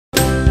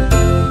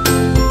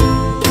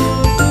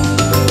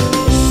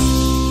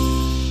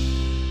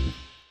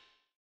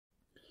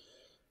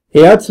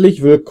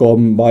Herzlich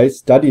willkommen bei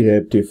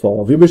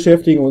StudyHelpTV. Wir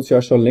beschäftigen uns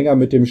ja schon länger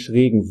mit dem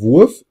schrägen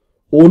Wurf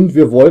und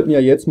wir wollten ja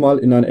jetzt mal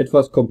in ein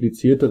etwas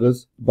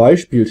komplizierteres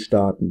Beispiel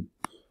starten.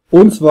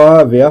 Und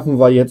zwar werfen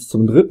wir jetzt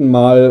zum dritten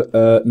Mal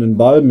einen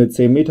Ball mit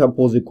 10 Meter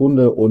pro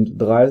Sekunde und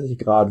 30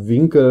 Grad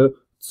Winkel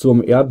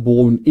zum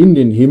Erdboden in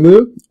den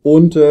Himmel.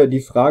 Und die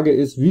Frage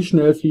ist, wie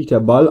schnell fliegt der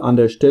Ball an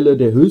der Stelle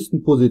der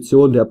höchsten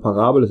Position der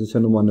Parabel? Das ist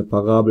ja nun mal eine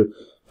Parabel,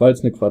 weil es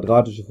eine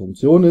quadratische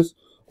Funktion ist.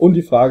 Und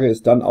die Frage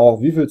ist dann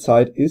auch, wie viel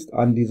Zeit ist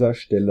an dieser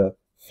Stelle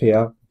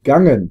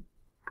vergangen?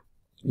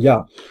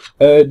 Ja,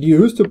 die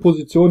höchste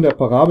Position der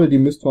Parabel, die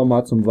müssten wir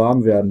mal zum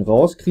Warmwerden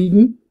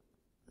rauskriegen.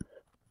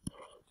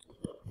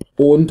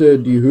 Und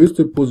die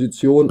höchste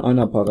Position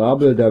einer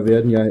Parabel, da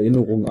werden ja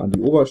Erinnerungen an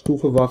die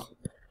Oberstufe wach.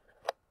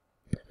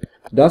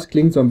 Das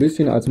klingt so ein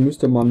bisschen, als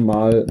müsste man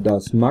mal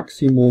das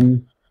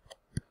Maximum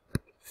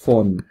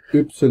von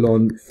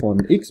y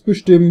von x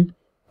bestimmen.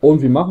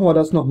 Und wie machen wir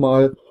das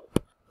nochmal?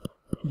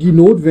 Die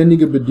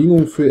notwendige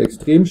Bedingung für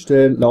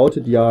Extremstellen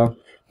lautet ja,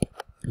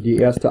 die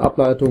erste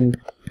Ableitung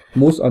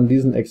muss an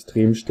diesen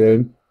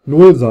Extremstellen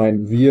 0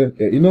 sein. Wir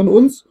erinnern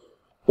uns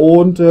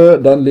und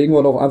dann legen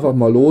wir doch einfach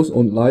mal los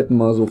und leiten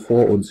mal so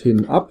vor uns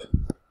hin ab.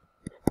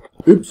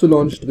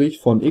 y'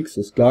 von x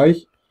ist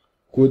gleich,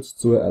 kurz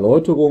zur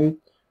Erläuterung,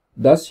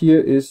 das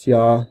hier ist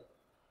ja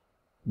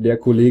der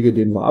Kollege,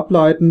 den wir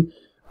ableiten.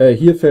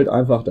 Hier fällt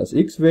einfach das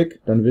x weg,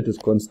 dann wird es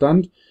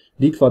konstant.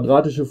 Die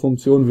quadratische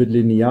Funktion wird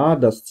linear,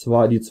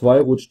 die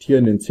 2 rutscht hier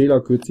in den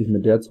Zähler, kürze ich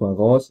mit der 2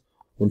 raus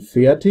und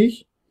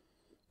fertig.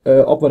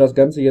 Ob wir das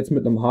Ganze jetzt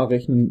mit einem H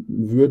rechnen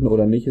würden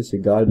oder nicht, ist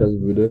egal, das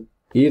würde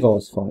eh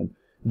rausfallen.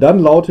 Dann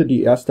lautet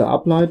die erste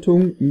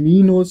Ableitung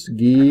minus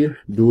g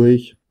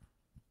durch,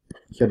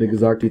 ich hatte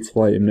gesagt, die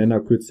 2 im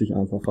Nenner kürze ich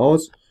einfach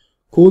raus,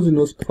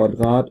 Cosinus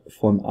Quadrat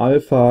von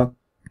Alpha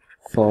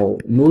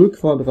v0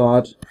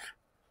 Quadrat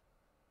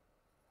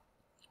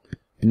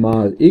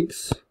mal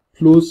x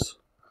plus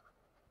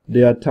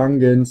der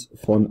Tangens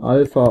von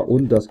Alpha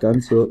und das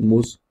Ganze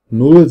muss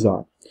 0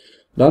 sein.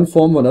 Dann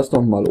formen wir das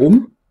nochmal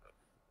um.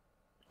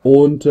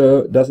 Und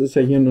das ist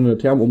ja hier nur eine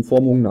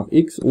Termumformung nach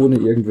x, ohne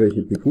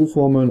irgendwelche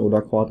PQ-Formeln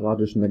oder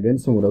quadratischen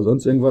Ergänzungen oder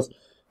sonst irgendwas,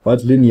 weil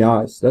es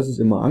linear ist. Das ist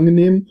immer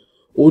angenehm.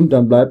 Und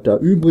dann bleibt da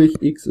übrig,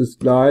 x ist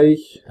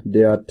gleich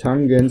der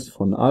Tangens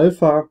von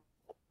Alpha,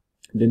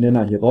 den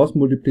Nenner hier raus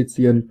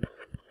multiplizieren,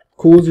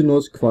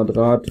 Cosinus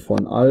Quadrat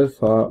von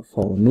Alpha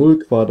v0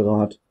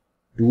 Quadrat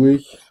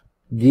durch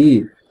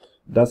g.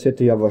 Das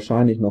hätte ja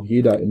wahrscheinlich noch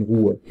jeder in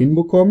Ruhe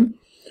hinbekommen.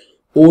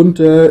 Und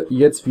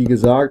jetzt, wie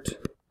gesagt,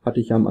 hatte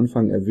ich am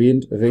Anfang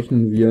erwähnt,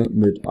 rechnen wir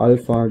mit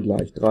Alpha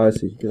gleich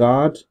 30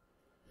 Grad,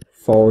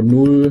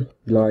 v0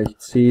 gleich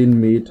 10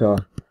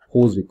 Meter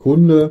pro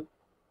Sekunde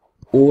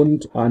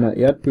und einer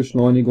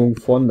Erdbeschleunigung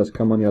von, das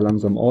kann man ja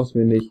langsam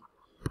auswendig,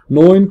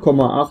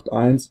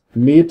 9,81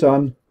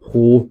 Metern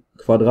pro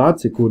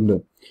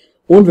Quadratsekunde.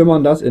 Und wenn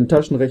man das in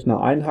Taschenrechner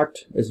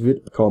einhackt, es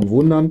wird kaum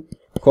wundern,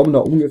 kommen da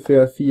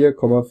ungefähr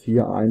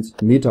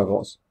 4,41 Meter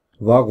raus.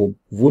 Warum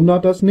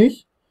wundert das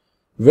nicht?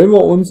 Wenn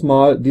wir uns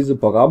mal diese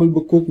Parabel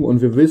begucken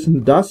und wir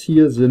wissen, das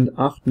hier sind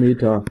 8,82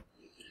 Meter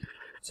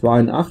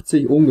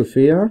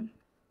ungefähr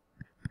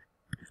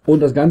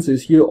und das Ganze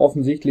ist hier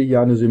offensichtlich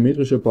ja eine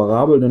symmetrische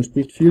Parabel, dann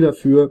spricht viel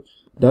dafür,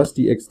 dass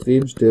die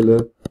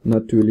Extremstelle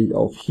natürlich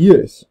auch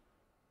hier ist.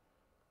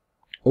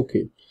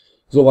 Okay,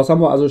 so, was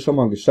haben wir also schon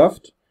mal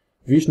geschafft?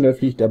 Wie schnell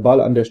fliegt der Ball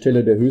an der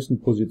Stelle der höchsten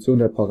Position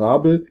der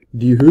Parabel?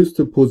 Die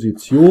höchste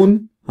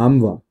Position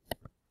haben wir.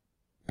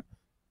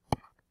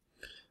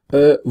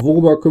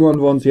 Worüber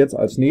kümmern wir uns jetzt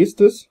als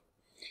nächstes?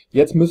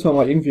 Jetzt müssen wir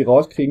mal irgendwie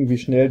rauskriegen, wie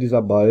schnell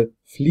dieser Ball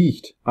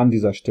fliegt an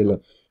dieser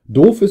Stelle.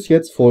 Doof ist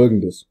jetzt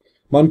Folgendes.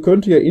 Man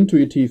könnte ja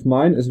intuitiv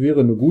meinen, es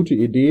wäre eine gute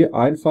Idee,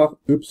 einfach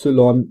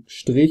y'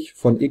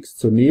 von x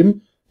zu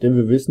nehmen, denn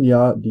wir wissen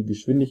ja, die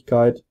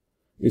Geschwindigkeit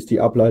ist die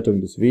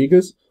Ableitung des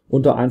Weges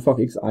und da einfach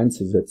x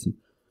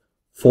einzusetzen.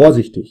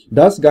 Vorsichtig,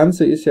 das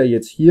Ganze ist ja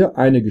jetzt hier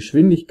eine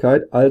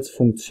Geschwindigkeit als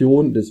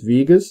Funktion des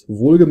Weges,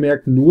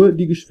 wohlgemerkt nur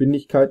die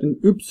Geschwindigkeit in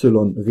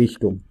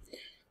y-Richtung.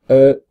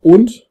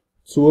 Und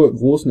zur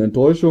großen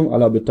Enttäuschung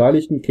aller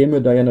Beteiligten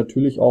käme da ja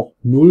natürlich auch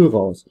 0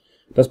 raus.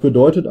 Das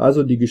bedeutet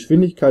also, die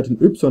Geschwindigkeit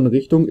in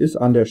y-Richtung ist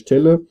an der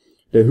Stelle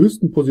der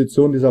höchsten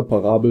Position dieser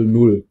Parabel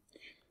 0.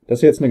 Das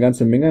ist jetzt eine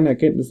ganze Menge an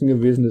Erkenntnissen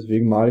gewesen,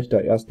 deswegen male ich da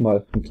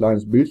erstmal ein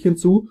kleines Bildchen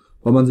zu,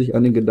 weil man sich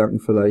an den Gedanken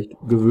vielleicht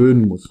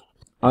gewöhnen muss.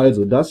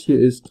 Also, das hier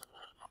ist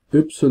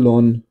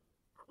y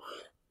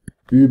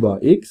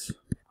über x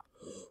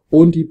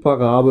und die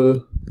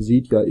Parabel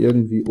sieht ja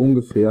irgendwie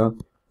ungefähr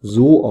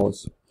so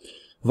aus.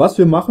 Was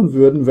wir machen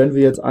würden, wenn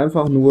wir jetzt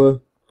einfach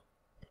nur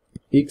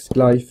x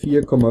gleich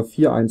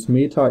 4,41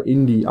 Meter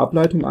in die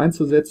Ableitung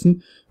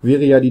einzusetzen,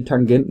 wäre ja die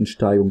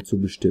Tangentensteigung zu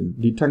bestimmen.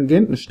 Die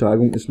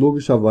Tangentensteigung ist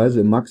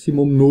logischerweise im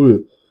Maximum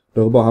 0.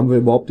 Darüber haben wir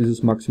überhaupt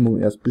dieses Maximum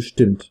erst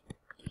bestimmt.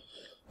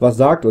 Was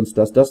sagt uns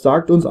das? Das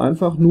sagt uns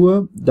einfach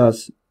nur,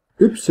 dass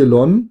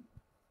y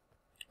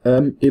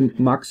im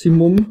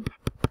Maximum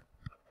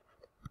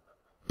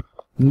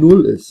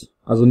 0 ist.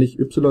 Also nicht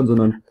y,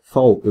 sondern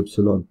vy.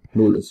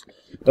 0 ist.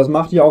 Das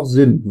macht ja auch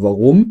Sinn.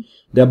 Warum?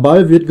 Der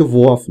Ball wird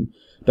geworfen.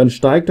 Dann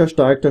steigt er,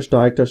 steigt er,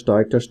 steigt er,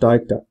 steigt er,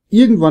 steigt er.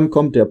 Irgendwann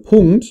kommt der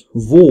Punkt,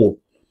 wo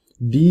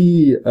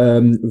die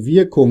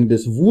Wirkung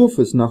des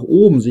Wurfes nach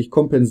oben sich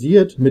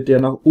kompensiert mit der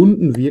nach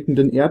unten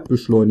wirkenden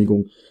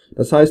Erdbeschleunigung.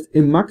 Das heißt,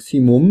 im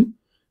Maximum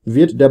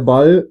wird der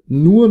Ball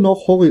nur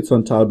noch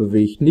horizontal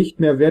bewegt, nicht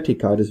mehr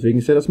vertikal. Deswegen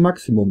ist ja das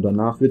Maximum.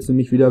 Danach wird es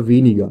nämlich wieder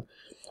weniger.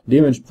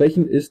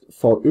 Dementsprechend ist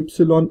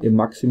Vy im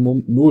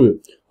Maximum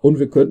 0. Und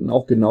wir könnten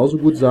auch genauso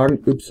gut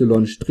sagen,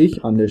 y'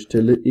 an der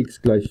Stelle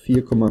x gleich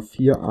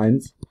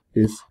 4,41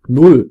 ist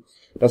 0.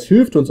 Das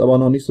hilft uns aber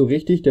noch nicht so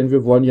richtig, denn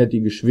wir wollen ja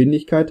die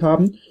Geschwindigkeit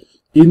haben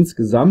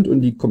insgesamt und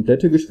die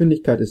komplette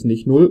Geschwindigkeit ist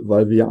nicht 0,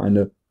 weil wir ja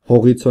eine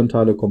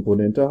horizontale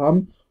Komponente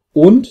haben.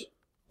 Und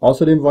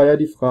außerdem war ja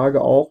die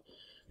Frage auch,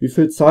 wie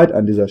viel Zeit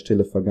an dieser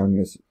Stelle vergangen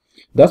ist.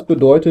 Das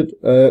bedeutet,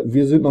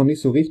 wir sind noch nicht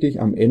so richtig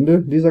am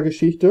Ende dieser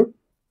Geschichte.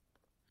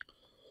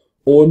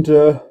 Und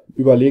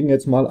überlegen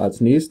jetzt mal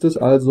als nächstes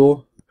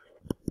also,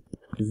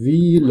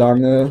 wie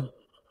lange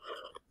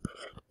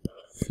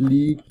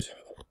fliegt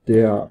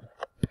der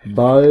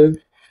Ball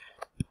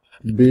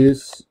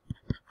bis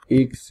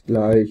x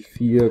gleich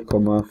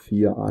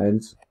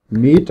 4,41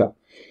 Meter.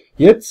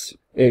 Jetzt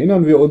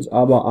erinnern wir uns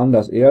aber an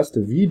das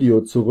erste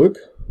Video zurück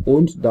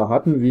und da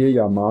hatten wir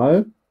ja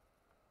mal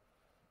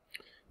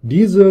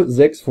diese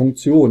 6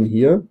 Funktionen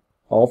hier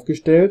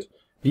aufgestellt,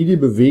 die die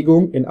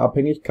Bewegung in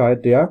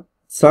Abhängigkeit der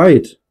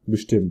Zeit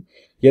bestimmen.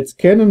 Jetzt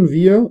kennen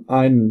wir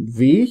einen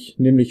Weg,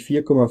 nämlich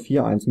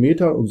 4,41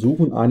 Meter und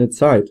suchen eine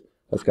Zeit.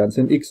 Das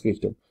Ganze in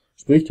x-Richtung.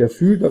 Spricht ja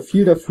viel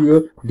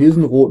dafür,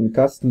 diesen roten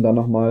Kasten dann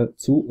nochmal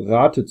zu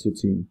Rate zu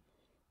ziehen.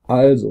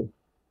 Also,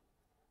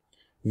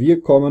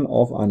 wir kommen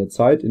auf eine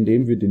Zeit,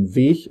 indem wir den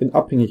Weg in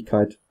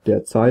Abhängigkeit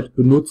der Zeit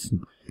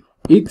benutzen.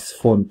 X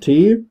von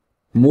t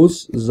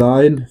muss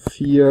sein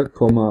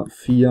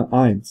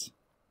 4,41.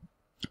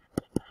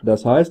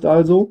 Das heißt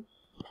also,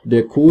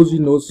 der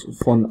Cosinus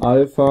von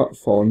Alpha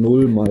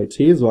v0 mal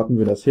t, so hatten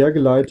wir das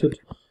hergeleitet,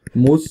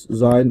 muss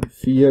sein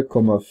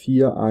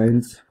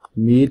 4,41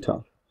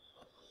 Meter.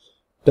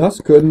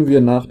 Das können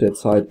wir nach der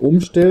Zeit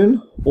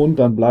umstellen und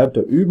dann bleibt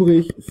da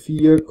übrig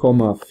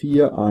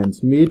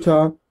 4,41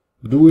 Meter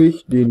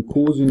durch den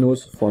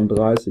Cosinus von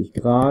 30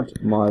 Grad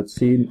mal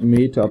 10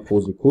 Meter pro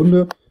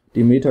Sekunde.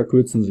 Die Meter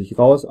kürzen sich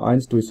raus,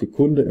 1 durch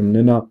Sekunde im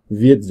Nenner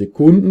wird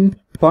Sekunden,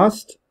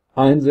 passt,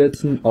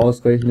 einsetzen,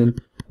 ausrechnen,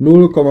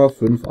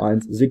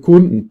 0,51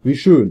 Sekunden. Wie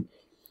schön.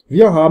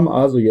 Wir haben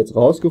also jetzt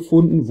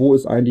rausgefunden, wo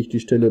ist eigentlich die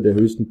Stelle der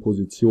höchsten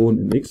Position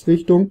in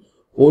x-Richtung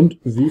und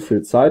wie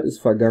viel Zeit ist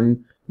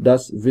vergangen.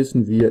 Das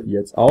wissen wir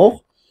jetzt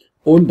auch.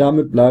 Und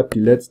damit bleibt die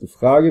letzte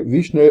Frage,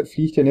 wie schnell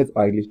fliegt denn jetzt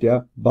eigentlich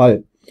der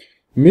Ball?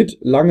 Mit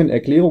langen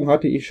Erklärungen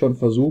hatte ich schon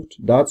versucht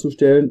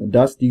darzustellen,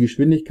 dass die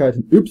Geschwindigkeit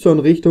in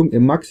y-Richtung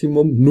im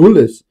Maximum 0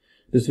 ist.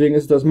 Deswegen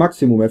ist das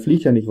Maximum, er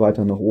fliegt ja nicht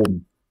weiter nach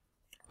oben.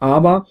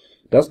 Aber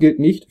das gilt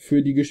nicht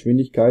für die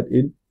Geschwindigkeit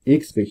in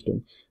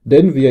x-Richtung.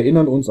 Denn wir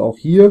erinnern uns auch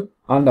hier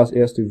an das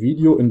erste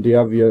Video, in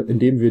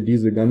dem wir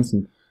diese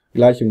ganzen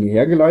Gleichungen hier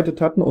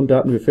hergeleitet hatten. Und da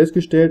hatten wir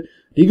festgestellt,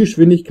 die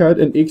Geschwindigkeit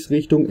in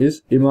x-Richtung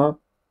ist immer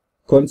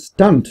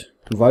konstant,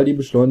 weil die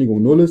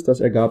Beschleunigung 0 ist. Das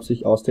ergab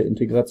sich aus der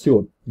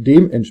Integration.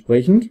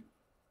 Dementsprechend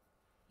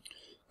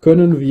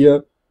können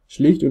wir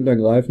schlicht und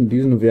ergreifend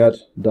diesen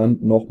Wert dann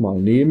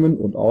nochmal nehmen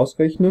und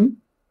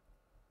ausrechnen.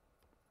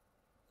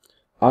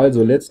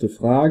 Also letzte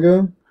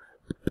Frage.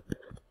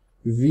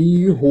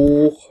 Wie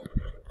hoch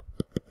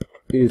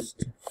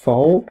ist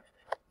v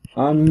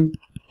an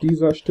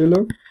dieser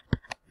Stelle?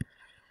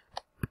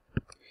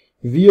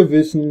 Wir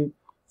wissen,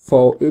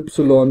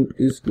 Vy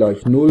ist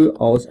gleich 0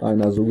 aus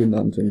einer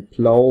sogenannten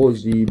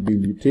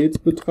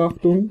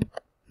Plausibilitätsbetrachtung.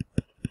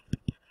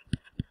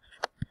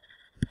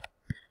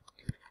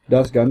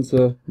 Das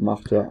Ganze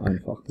macht ja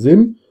einfach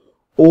Sinn.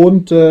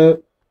 Und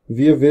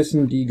wir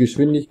wissen, die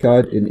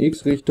Geschwindigkeit in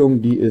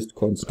x-Richtung, die ist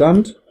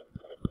konstant.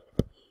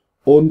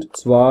 Und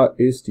zwar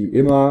ist die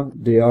immer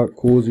der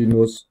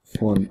Cosinus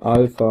von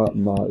Alpha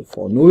mal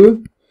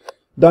v0.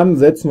 Dann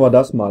setzen wir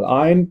das mal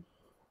ein.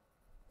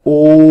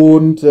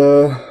 Und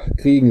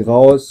kriegen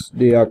raus,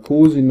 der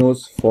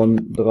Cosinus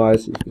von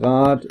 30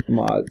 Grad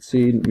mal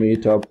 10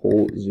 Meter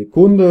pro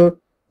Sekunde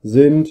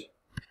sind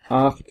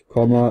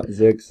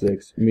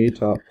 8,66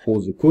 Meter pro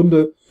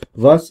Sekunde,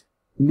 was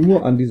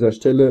nur an dieser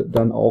Stelle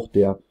dann auch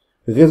der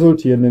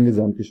resultierenden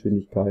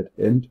Gesamtgeschwindigkeit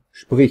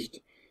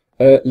entspricht.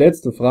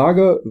 Letzte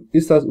Frage,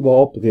 ist das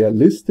überhaupt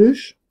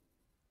realistisch,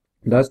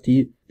 dass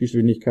die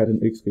Geschwindigkeit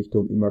in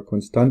x-Richtung immer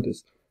konstant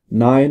ist?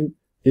 Nein,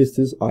 ist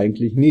es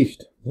eigentlich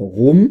nicht.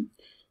 Warum?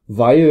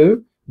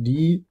 Weil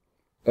die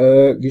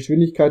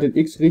Geschwindigkeit in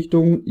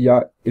x-Richtung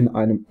ja in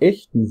einem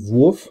echten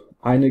Wurf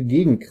eine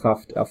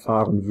Gegenkraft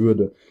erfahren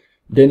würde.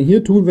 Denn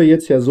hier tun wir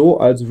jetzt ja so,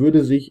 als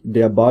würde sich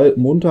der Ball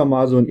munter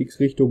mal so in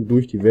x-Richtung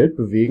durch die Welt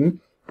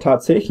bewegen.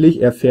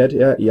 Tatsächlich erfährt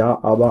er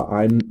ja aber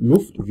einen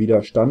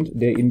Luftwiderstand,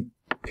 der ihn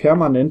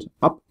permanent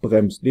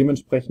abbremst.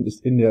 Dementsprechend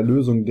ist in der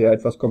Lösung der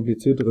etwas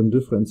komplizierteren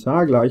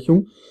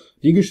Differentialgleichung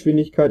die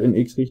Geschwindigkeit in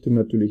x-Richtung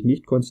natürlich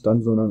nicht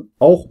konstant, sondern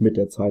auch mit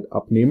der Zeit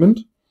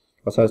abnehmend.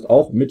 Das heißt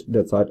auch mit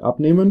der Zeit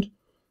abnehmend.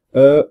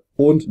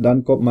 Und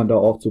dann kommt man da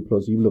auch zu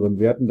plausibleren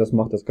Werten. Das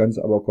macht das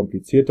Ganze aber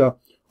komplizierter.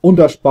 Und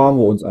das sparen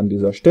wir uns an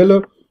dieser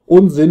Stelle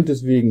und sind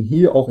deswegen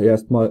hier auch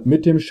erstmal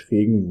mit dem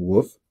schrägen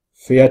Wurf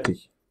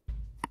fertig.